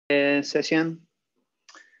session.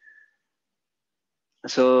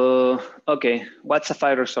 So, okay, what's a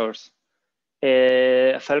file resource?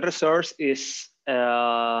 A file resource is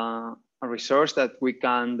a resource that we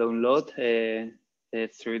can download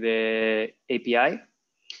through the API,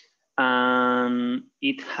 and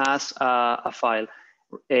it has a file.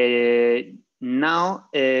 Now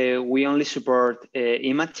we only support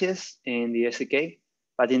images in the SDK,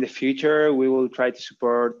 but in the future we will try to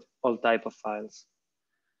support all type of files.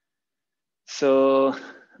 So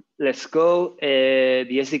let's go. The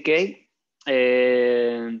SDK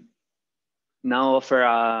now offer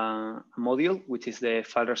a module, which is the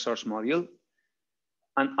file resource module,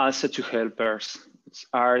 and also two helpers, which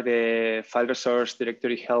are the file resource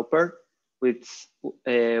directory helper, which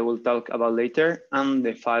we'll talk about later, and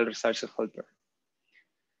the file resizer helper.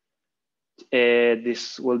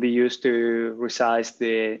 This will be used to resize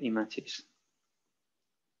the images.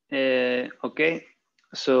 Okay,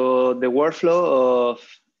 so the workflow of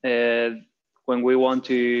when we want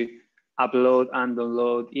to upload and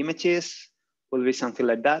download images will be something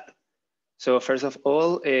like that. So first of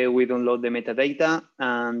all, we download the metadata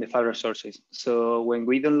and the file resources. So when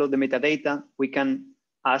we download the metadata, we can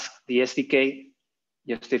ask the SDK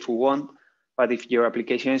just if we want, but if your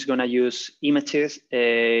application is gonna use images,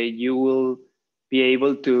 you will be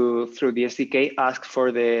able to, through the SDK, ask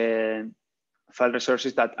for the file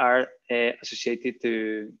resources that are associated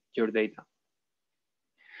to your data.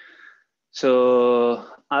 So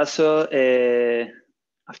also,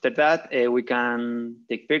 after that, we can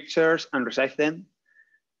take pictures and resize them.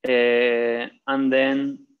 And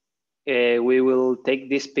then we will take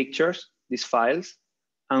these pictures, these files,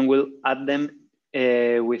 and we'll add them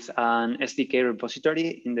with an SDK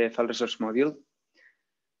repository in the file resource module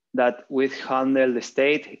that will handle the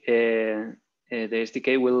state. The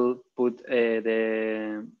SDK will put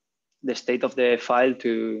the state of the file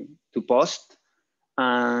to post.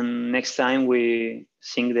 And next time we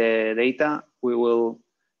sync the data, we will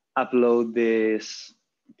upload this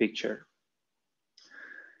picture.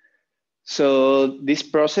 So this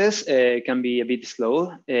process can be a bit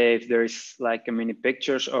slow if there is like many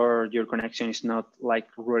pictures or your connection is not like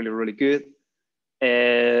really good.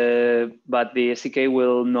 But the SDK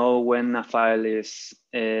will know when a file is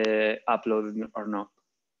uploaded or not.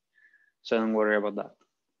 So don't worry about that.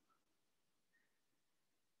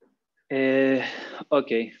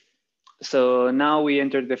 Okay, so now we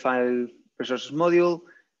enter the file resources module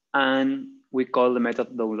and we call the method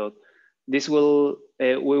download. This will,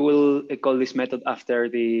 we will call this method after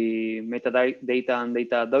the metadata and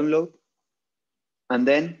data download. And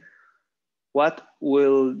then what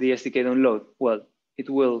will the SDK download? Well, it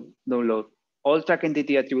will download all track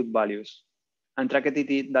entity attribute values and track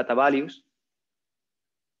entity data values.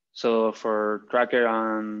 So for tracker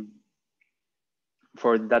and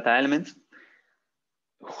for data elements,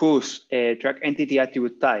 whose track entity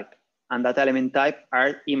attribute type and data element type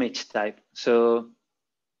are image type. So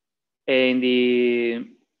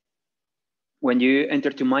in when you enter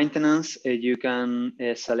to maintenance, you can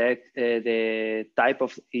select the type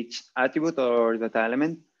of each attribute or data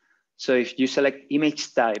element. So if you select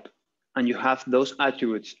image type and you have those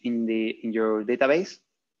attributes in your database,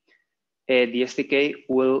 the SDK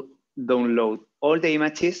will download all the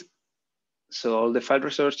images, so all the file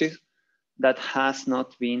resources that has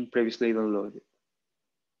not been previously downloaded.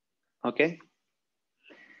 Okay.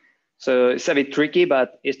 So it's a bit tricky,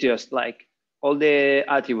 but it's just like all the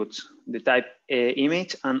attributes, the type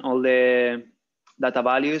image and all the data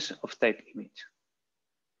values of type image.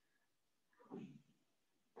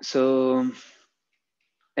 So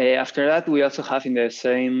after that, we also have in the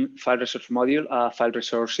same file resource module, file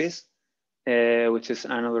resources, which is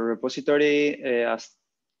another repository as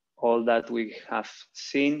all that we have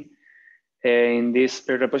seen. In this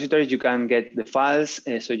repository, you can get the files,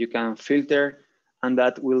 so you can filter, and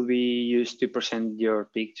that will be used to present your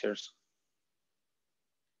pictures.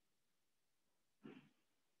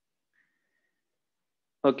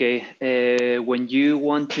 Okay, when you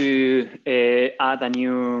want to add a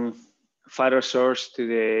new file resource to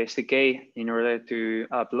the SDK in order to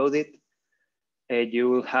upload it, you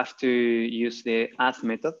will have to use the add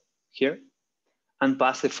method here and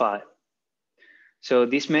pass the file. So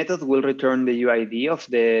this method will return the UID of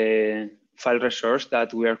the file resource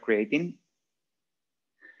that we are creating.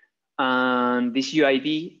 And this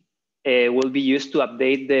UID will be used to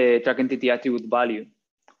update the track entity attribute value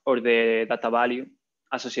or the data value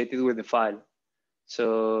associated with the file.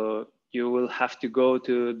 So you will have to go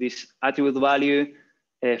to this attribute value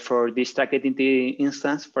for this track entity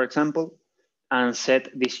instance, for example, and set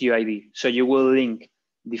this UID. So you will link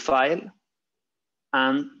the file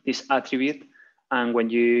and this attribute, And when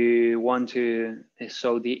you want to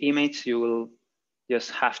show the image, you will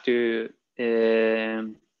just have to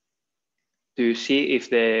see if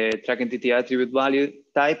the track entity attribute value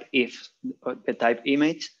type if the type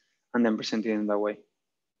image, and then present it in that way.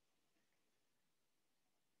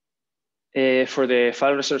 For the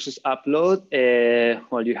file resources upload,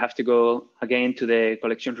 well, you have to go again to the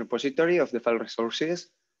collection repository of the file resources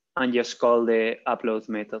and just call the upload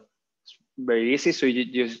method. It's very easy, so you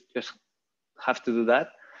just have to do that.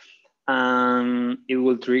 And it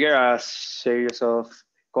will trigger a series of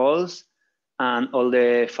calls, and all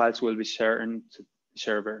the files will be shared to the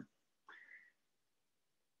server.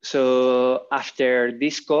 So after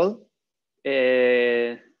this call,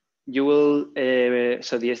 you will,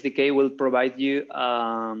 so the SDK will provide you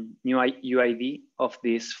new UID of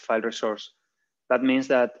this file resource. That means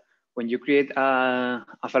that when you create a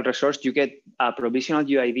file resource, you get a provisional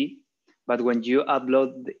UID, but when you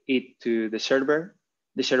upload it to the server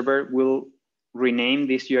will rename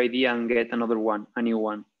this UID and get another one, a new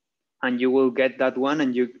one. And you will get that one,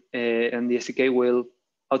 and and the SDK will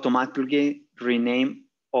automatically rename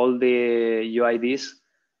all the UIDs.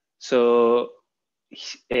 So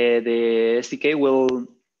the SDK will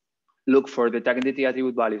look for the tag entity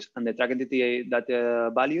attribute values and the tag entity data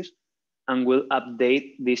values, and will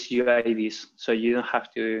update these UIDs. So you don't have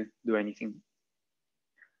to do anything,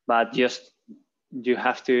 but just you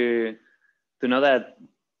have to know that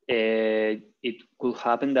it could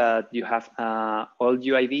happen that you have old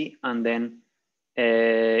UID and then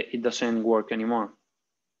it doesn't work anymore.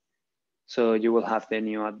 So you will have the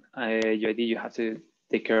new UID. You have to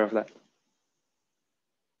take care of that.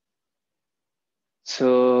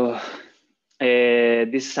 So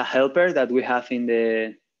this is a helper that we have in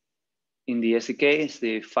the SDK. It's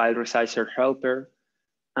the file resizer helper,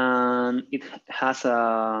 and it has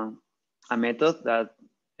a method that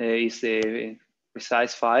is the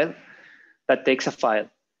resize file that takes a file.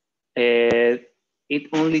 It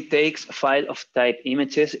only takes a file of type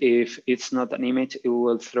images. If it's not an image, it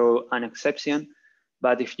will throw an exception.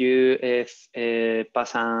 But if you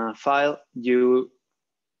pass a file, you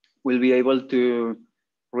will be able to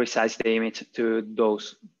resize the image to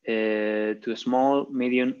those, to small,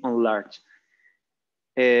 medium, and large.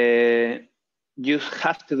 You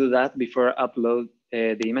have to do that before upload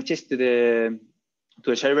the images to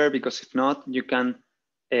a server, because if not, you can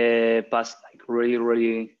pass like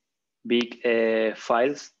really big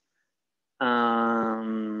files.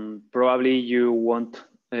 Probably you won't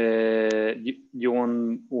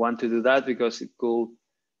want to do that, because it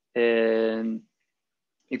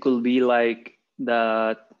could be like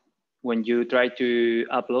that when you try to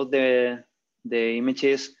upload the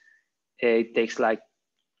images, it takes like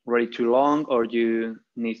really too long, or you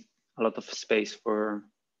need a lot of space for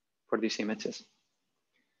these images.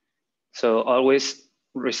 So always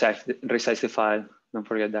resize the file, don't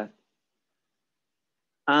forget that.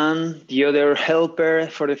 And the other helper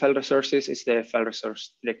for the file resources is the file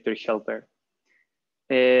resource directory helper.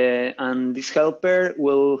 And this helper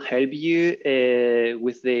will help you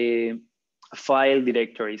with the file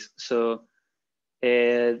directories. So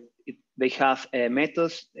they have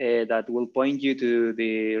methods that will point you to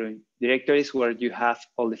the directories where you have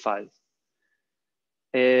all the files.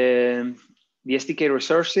 The SDK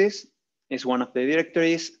resources is one of the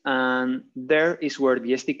directories, and there is where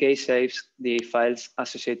the SDK saves the files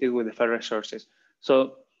associated with the file resources.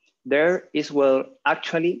 So there is where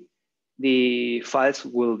actually the files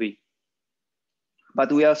will be.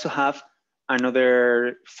 But we also have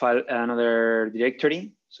another file, another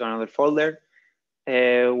directory, so another folder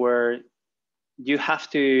where you have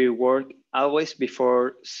to work always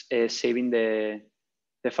before saving the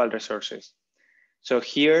file resources. So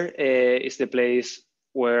here is the place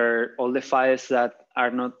where all the files that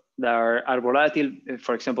are volatile,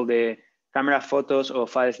 for example, the camera photos or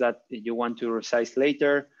files that you want to resize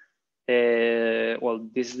later, well,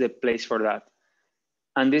 this is the place for that.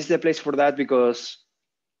 And this is the place for that because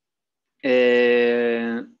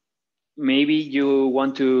maybe you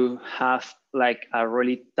want to have like a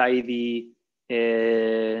really tidy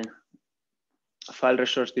file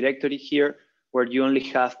resource directory here, where you only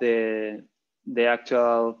have the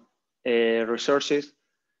actual resources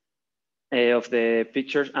of the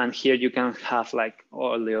pictures, and here you can have like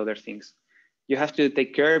all the other things. You have to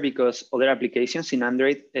take care because other applications in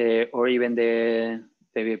Android or even the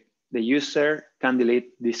user can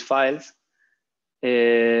delete these files.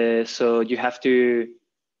 So you have to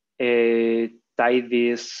tie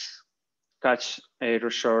this cache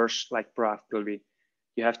resource like proactively.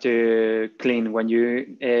 You have to clean when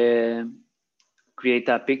you create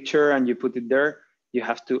a picture and you put it there. You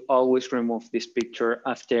have to always remove this picture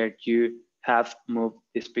after you have moved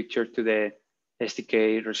this picture to the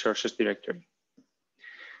SDK resources directory.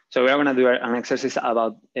 So we are gonna do an exercise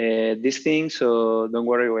about this thing. So don't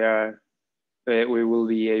worry, we will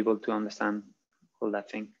be able to understand all that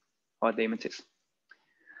thing, what the image is.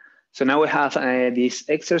 So now we have this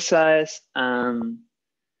exercise. I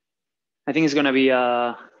think it's gonna be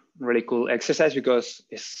a really cool exercise because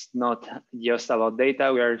it's not just about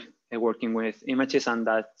data. We are working with images, and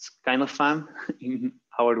that's kind of fun in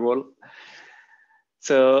our world.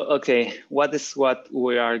 So, okay, what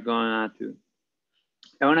we are gonna do?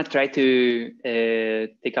 I wanna try to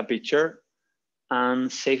take a picture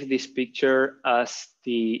and save this picture as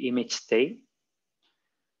the image state.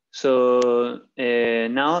 So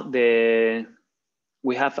now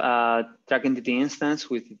we have a track entity instance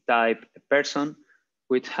with the type person,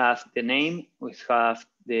 which have the name, which have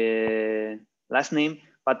the last name,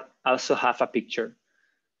 but also have a picture.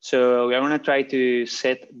 So we are gonna try to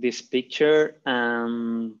set this picture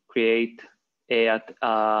and create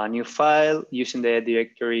a new file using the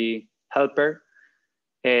directory helper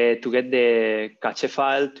to get the cache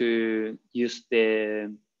file to use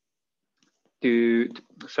to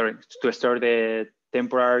store the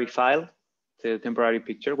temporary file, the temporary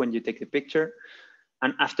picture when you take the picture.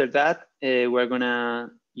 And after that, we're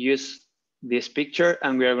gonna use this picture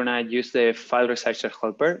and we are gonna use the file resizer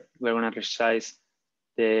helper. We're gonna resize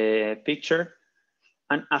the picture.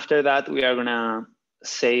 And after that, we are gonna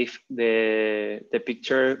save the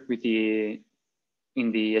picture with in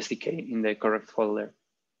the SDK, in the correct folder.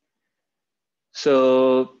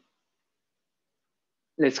 So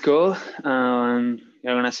let's go. You're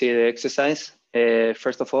gonna see the exercise.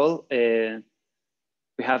 First of all,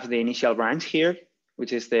 we have the initial branch here,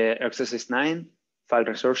 which is the exercise 9, file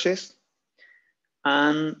resources.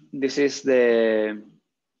 And this is the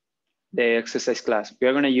exercise class. We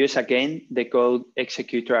are gonna use again the code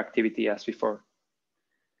executor activity as before.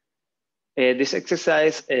 This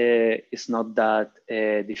exercise is not that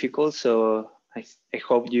difficult, so I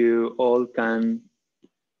hope you all can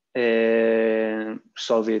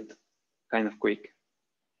solve it kind of quick.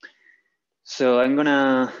 So I'm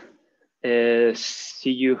gonna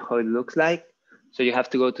see you how it looks like. So you have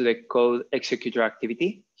to go to the code executor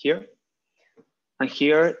activity here. And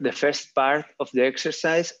here, the first part of the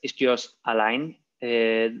exercise is just a line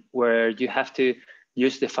where you have to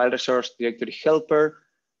use the file resource directory helper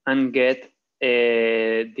and get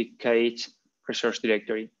the DHIS resource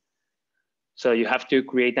directory. So you have to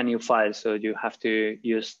create a new file. So you have to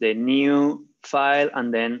use the new file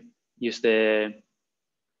and then use the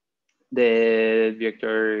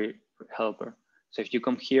directory helper. So if you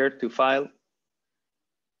come here to file,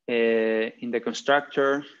 in the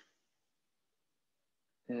constructor,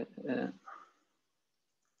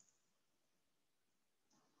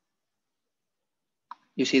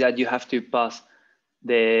 you see that you have to pass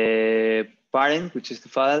the parent, which is the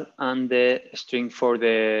file, and the string for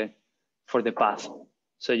the path.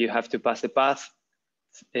 So you have to pass the path,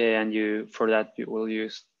 and for that you will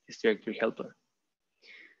use this directory helper.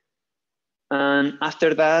 And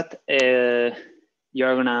after that,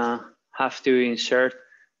 you're gonna have to insert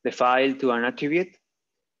the file to an attribute.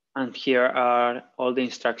 And here are all the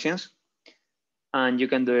instructions. And you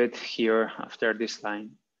can do it here after this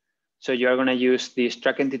line. So you're gonna use this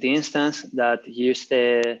track entity instance that use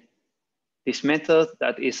this method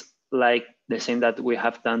that is like the same that we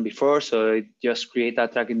have done before. So it just create a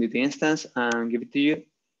track entity instance and give it to you.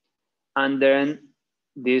 And then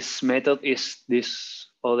this method is this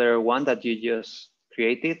other one that you just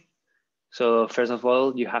created. So first of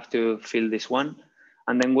all, you have to fill this one,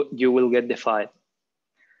 and then you will get the file.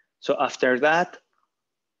 So after that,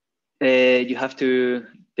 you have to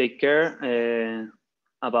take care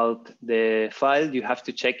about the file. You have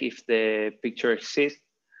to check if the picture exists,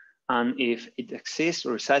 and if it exists,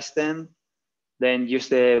 resize them. Then use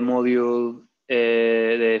the module,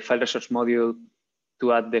 the file resource module,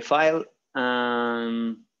 to add the file.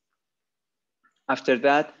 After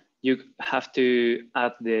that, you have to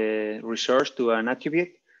add the resource to an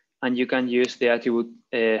attribute, and you can use the attribute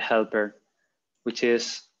helper, which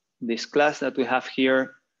is this class that we have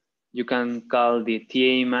here. You can call the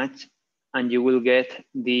TA image, and you will get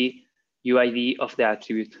the UID of the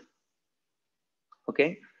attribute.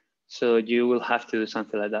 Okay, so you will have to do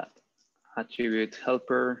something like that. Attribute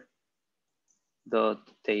helper dot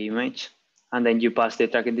image, and then you pass the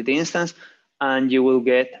track entity instance, and you will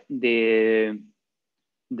get the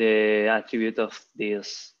attribute of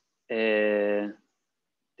this tail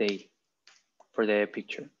for the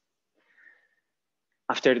picture.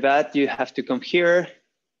 After that, you have to come here,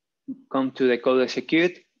 come to the code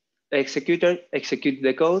executor, execute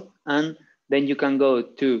the code, and then you can go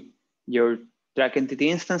to your track entity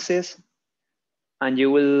instances, and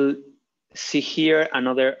you will see here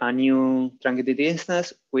a new track entity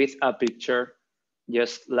instance with a picture,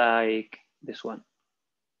 just like this one.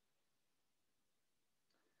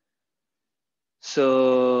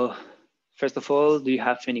 So first of all, do you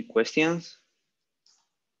have any questions?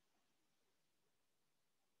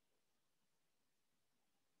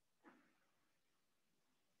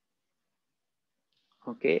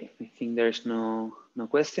 Okay, I think there's no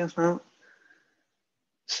questions now.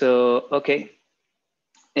 So, okay.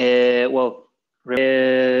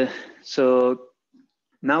 So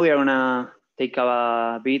now we are gonna take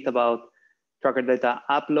a bit about tracker data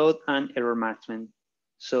upload and error management.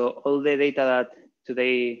 So all the data that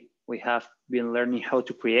today we have been learning how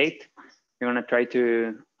to create, we're gonna try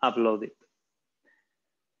to upload it.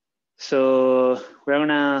 So we're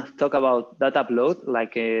gonna talk about data upload,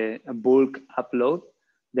 like a bulk upload,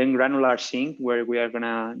 then granular sync, where we are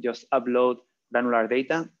gonna just upload granular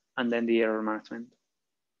data, and then the error management.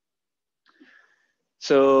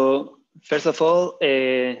 So first of all,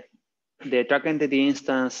 the track entity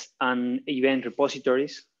instance and event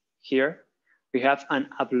repositories here, we have an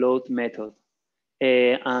upload method.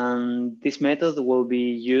 And this method will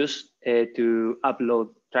be used to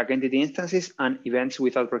upload track entity instances and events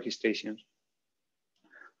without registration.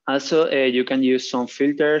 Also, you can use some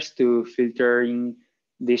filters to filter in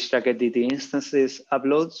these track entity instances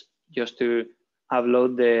uploads, just to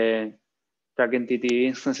upload the track entity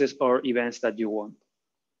instances or events that you want.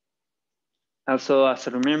 Also, as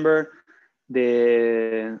I remember,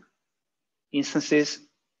 the instances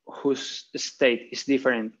whose state is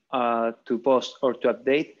different to post or to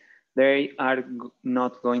update, they are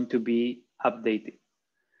not going to be updated.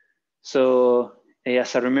 So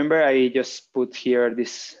as I remember, I just put here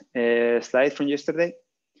this slide from yesterday.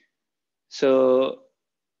 So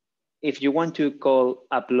if you want to call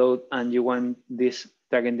upload and you want these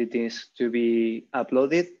track entities to be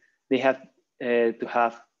uploaded, they have to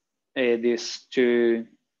have these two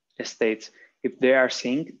states. If they are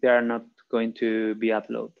synced, they are not going to be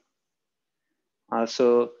uploaded.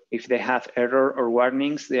 Also, if they have error or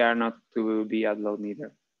warnings, they are not to be uploaded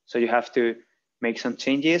either. So you have to make some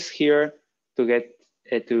changes here to get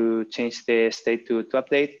to change the state to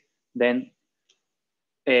update. Then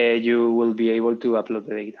you will be able to upload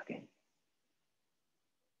the data again.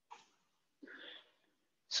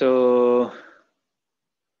 So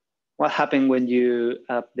what happens when you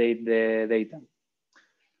update the data?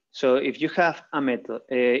 So if you have a method,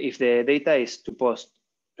 if the data is to post,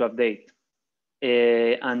 to update,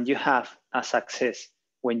 and you have a success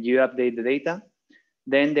when you update the data,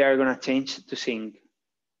 then they are gonna change to sync.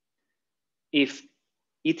 If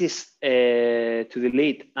it is to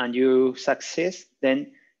delete and you success,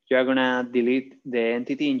 then you are gonna delete the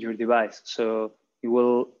entity in your device. So it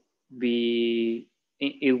won't be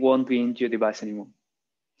in your device anymore.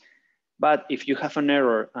 But if you have an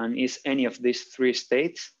error and is any of these three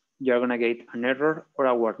states, you're gonna get an error or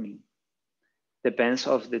a warning. Depends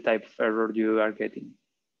of the type of error you are getting.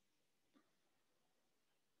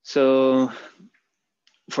 So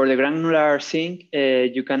for the granular sync,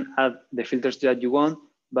 you can add the filters that you want,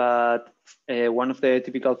 but one of the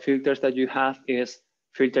typical filters that you have is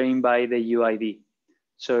filtering by the UID.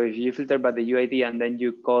 So if you filter by the UID and then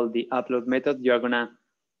you call the upload method, you're gonna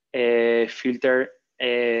filter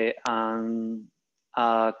and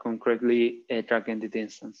concretely track entity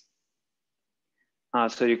instance.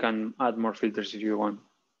 So you can add more filters if you want.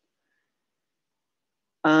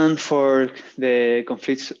 And for the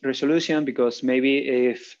conflict resolution, because maybe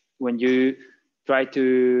if when you try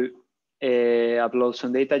to upload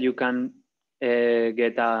some data, you can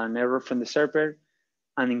get an error from the server.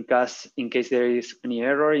 And in case there is any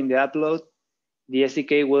error in the upload, the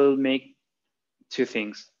SDK will make two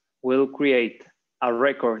things. We'll create a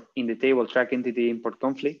record in the table track entity import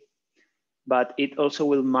conflict, but it also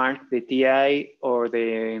will mark the TI or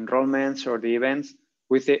the enrollments or the events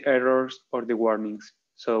with the errors or the warnings.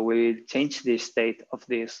 So we'll change the state of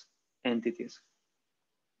these entities.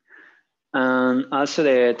 And also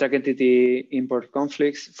the track entity import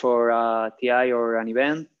conflicts for a TI or an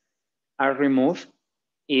event are removed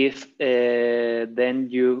if then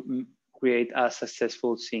you create a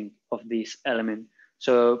successful sync of this element.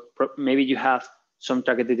 So maybe you have some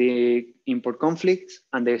track entity import conflicts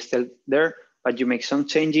and they're still there, but you make some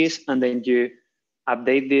changes and then you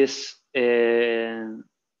update these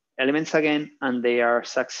elements again and they are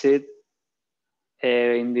succeed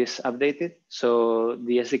in this updated. So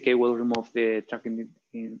the SDK will remove the track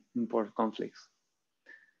entity import conflicts.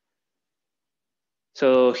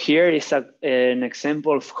 So here is an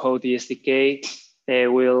example of how the SDK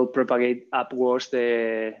will propagate upwards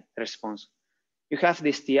the response. You have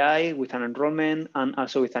this TI with an enrollment and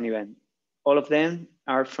also with an event. All of them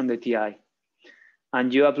are from the TI.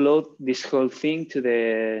 And you upload this whole thing to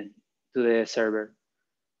the server.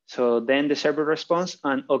 So then the server responds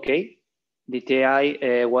and okay, the TI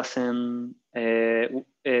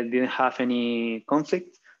didn't have any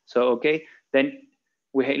conflict. So okay, then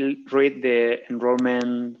we read the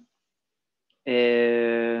enrollment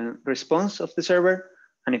response of the server.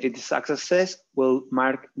 And if it is a success, we'll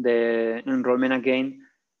mark the enrollment again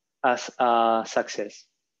as a success.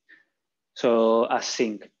 So as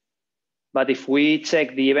sync. But if we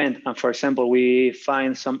check the event and for example, we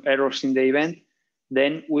find some errors in the event,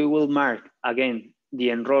 then we will mark again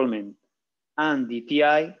the enrollment and the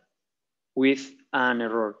TI with an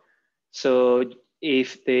error. So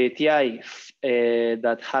if the TI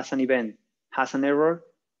that has an event has an error,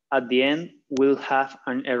 at the end we'll have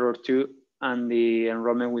an error too, and the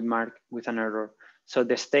enrollment will mark with an error. So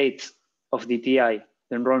the states of the TI,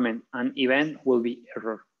 the enrollment, and event will be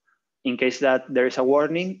error. In case that there is a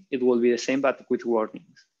warning, it will be the same, but with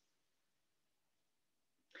warnings.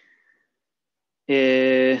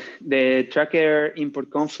 The tracker import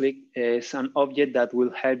conflict is an object that will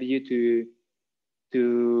help you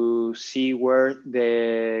to see where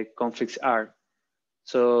the conflicts are.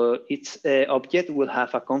 So each object will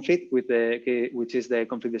have a conflict with which is the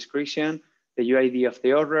conflict description, the UID of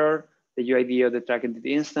the order, the UID of the track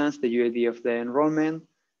entity instance, the UID of the enrollment,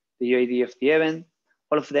 the UID of the event,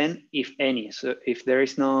 all of them, if any. So if there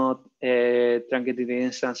is not a track entity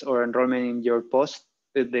instance or enrollment in your post,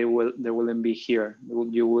 they wouldn't be here.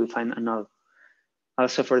 You will find a null.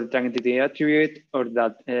 Also for the track entity attribute or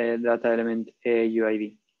that element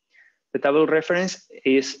UID. The table reference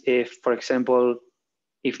is if, for example,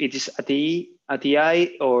 if it is a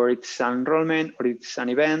TI or it's an enrollment or it's an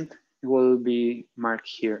event, it will be marked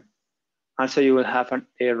here. Also, you will have an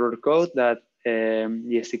error code that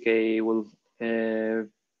the SDK will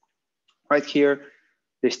write here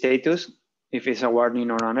the status, if it's a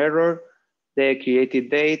warning or an error, the created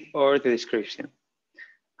date or the description.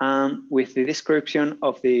 And with the description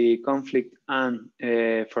of the conflict and,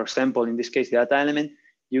 for example, in this case, the data element,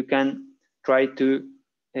 you can try to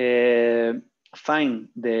find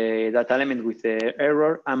the data element with the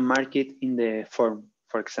error and mark it in the form,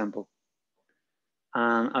 for example.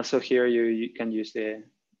 And also here, you can use the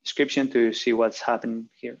description to see what's happening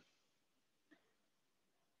here.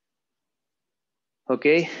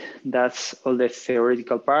 Okay, that's all the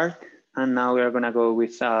theoretical part. And now we are gonna go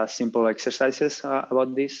with simple exercises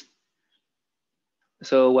about this.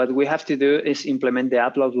 So what we have to do is implement the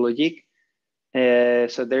upload logic.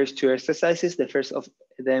 So there's two exercises. The first of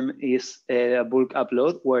them is a bulk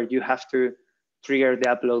upload where you have to trigger the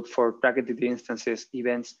upload for track entity instances,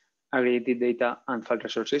 events, aggregated data, and file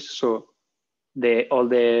resources. So all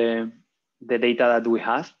the data that we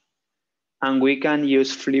have. And we can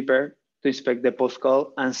use Flipper to inspect the post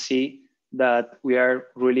call and see that we are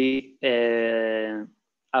really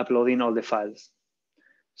uploading all the files.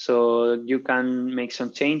 So you can make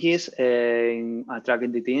some changes in a track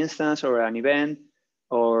entity instance or an event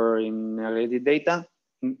or in aggregated data,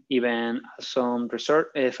 even some file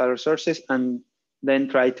resources, and then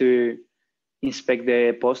try to inspect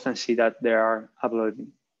the post and see that they are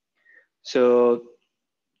uploading. So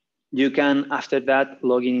you can, after that,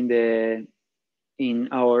 log in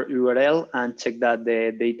our URL and check that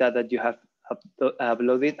the data that you have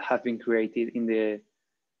uploaded have been created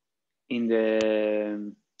in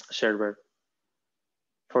the server.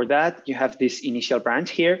 For that, you have this initial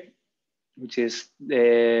branch here, which is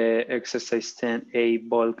the exercise 10A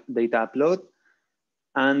bulk data upload.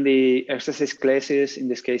 And the exercise classes, in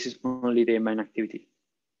this case, is only the main activity.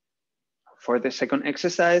 For the second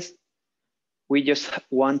exercise, we just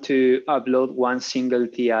want to upload one single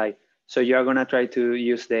TI. So you're gonna try to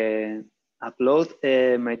use the upload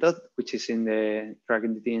method, which is in the track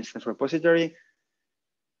entity instance repository,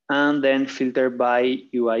 and then filter by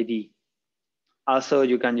UID. Also,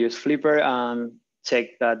 you can use Flipper and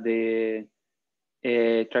check that the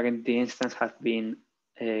track entity instance has been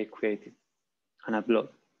created and upload.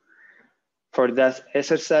 For that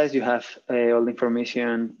exercise, you have all the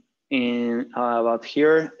information about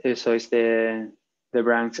here. So it's the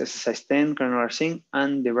branch exercise 10, granular sync,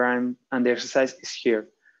 and the exercise is here.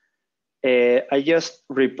 I just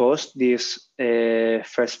repost this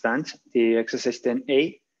first branch, the exercise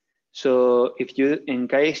 10A. So if you, in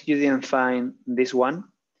case you didn't find this one,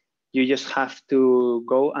 you just have to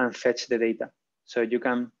go and fetch the data. So you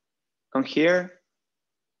can come here,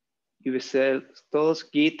 use tools,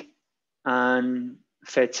 git, and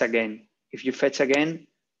fetch again. If you fetch again,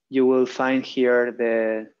 you will find here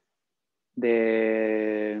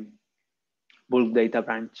the bulk data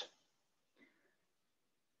branch.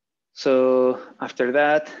 So after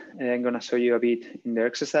that, I'm gonna show you a bit in the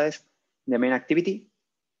exercise, the main activity.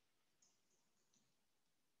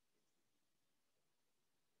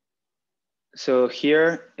 So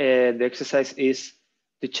here, the exercise is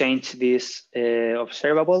to change this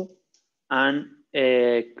observable and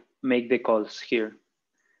make the calls here.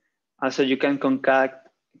 Also, you can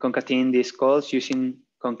concatenate these calls using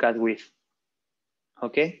concat with,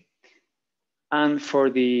 okay? And for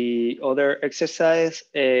the other exercise,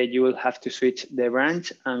 you will have to switch the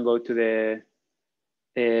branch and go to the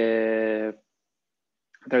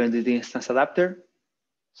identity instance adapter.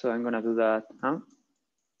 So I'm gonna do that now.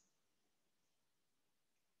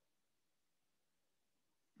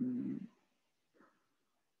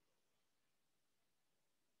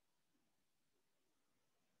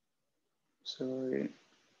 Sorry.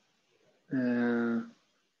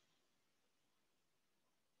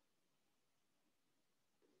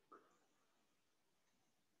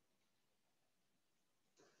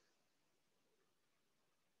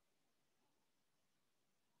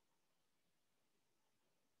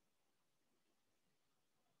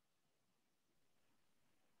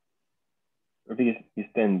 I think it's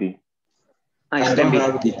 10B. It's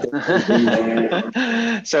 10B.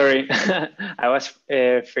 Sorry, I was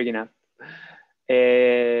freaking out.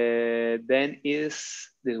 Then is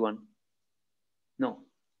this one. No.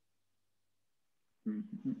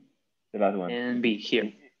 The last one. And B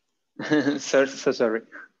here. so sorry.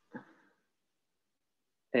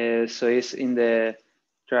 So it's in the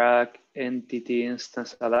track entity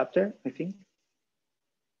instance adapter, I think.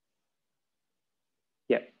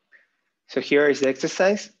 Yeah. So here is the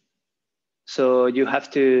exercise. So you have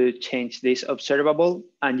to change this observable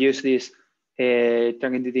and use this track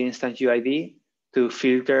entity instance UID to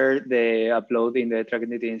filter the upload in the track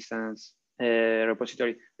entity instance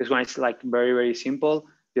repository. This one is like very, very simple.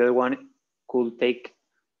 The other one could take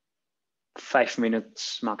 5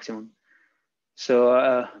 minutes maximum.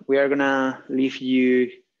 So we are gonna leave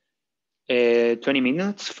you 20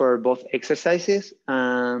 minutes for both exercises.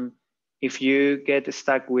 If you get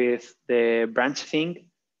stuck with the branch thing,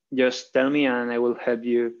 just tell me and I will help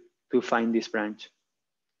you to find this branch.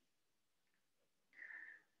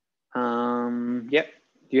 Yeah,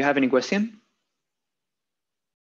 do you have any question?